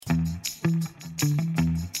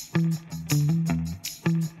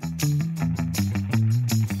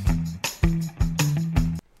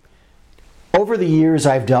Over the years,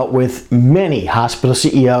 I've dealt with many hospital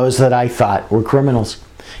CEOs that I thought were criminals.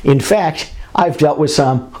 In fact, I've dealt with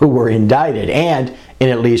some who were indicted and, in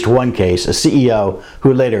at least one case, a CEO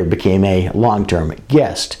who later became a long-term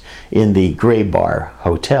guest in the Graybar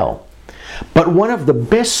Hotel. But one of the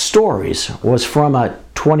best stories was from a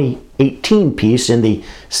 2018 piece in the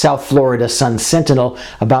South Florida Sun-Sentinel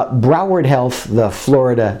about Broward Health, the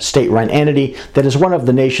Florida state-run entity that is one of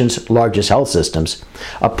the nation's largest health systems,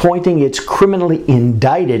 appointing its criminally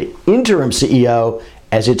indicted interim CEO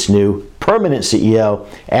as its new permanent CEO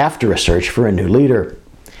after a search for a new leader.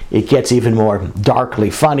 It gets even more darkly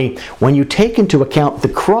funny when you take into account the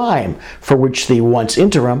crime for which the once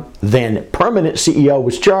interim, then permanent CEO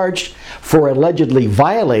was charged for allegedly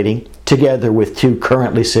violating, together with two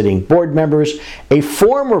currently sitting board members, a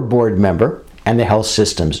former board member and the health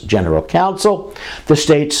system's general counsel, the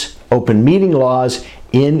state's open meeting laws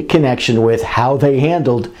in connection with how they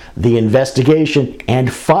handled the investigation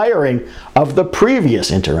and firing of the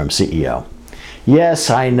previous interim CEO. Yes,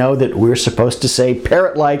 I know that we're supposed to say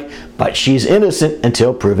parrot-like, but she's innocent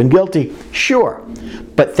until proven guilty. Sure,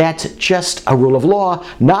 but that's just a rule of law,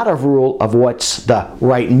 not a rule of what's the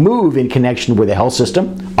right move in connection with a health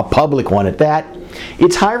system, a public one at that,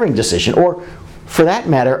 its hiring decision, or for that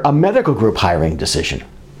matter, a medical group hiring decision.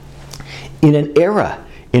 In an era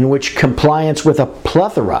in which compliance with a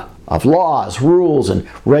plethora of laws, rules, and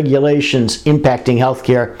regulations impacting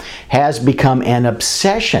healthcare has become an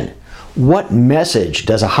obsession, what message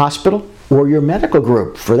does a hospital, or your medical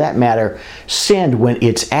group for that matter, send when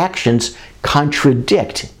its actions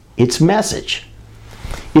contradict its message?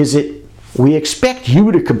 Is it, we expect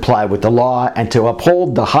you to comply with the law and to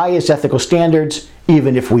uphold the highest ethical standards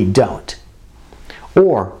even if we don't?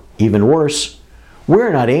 Or, even worse,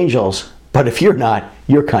 we're not angels, but if you're not,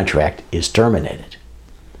 your contract is terminated.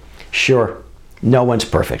 Sure, no one's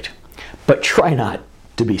perfect, but try not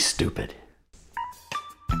to be stupid.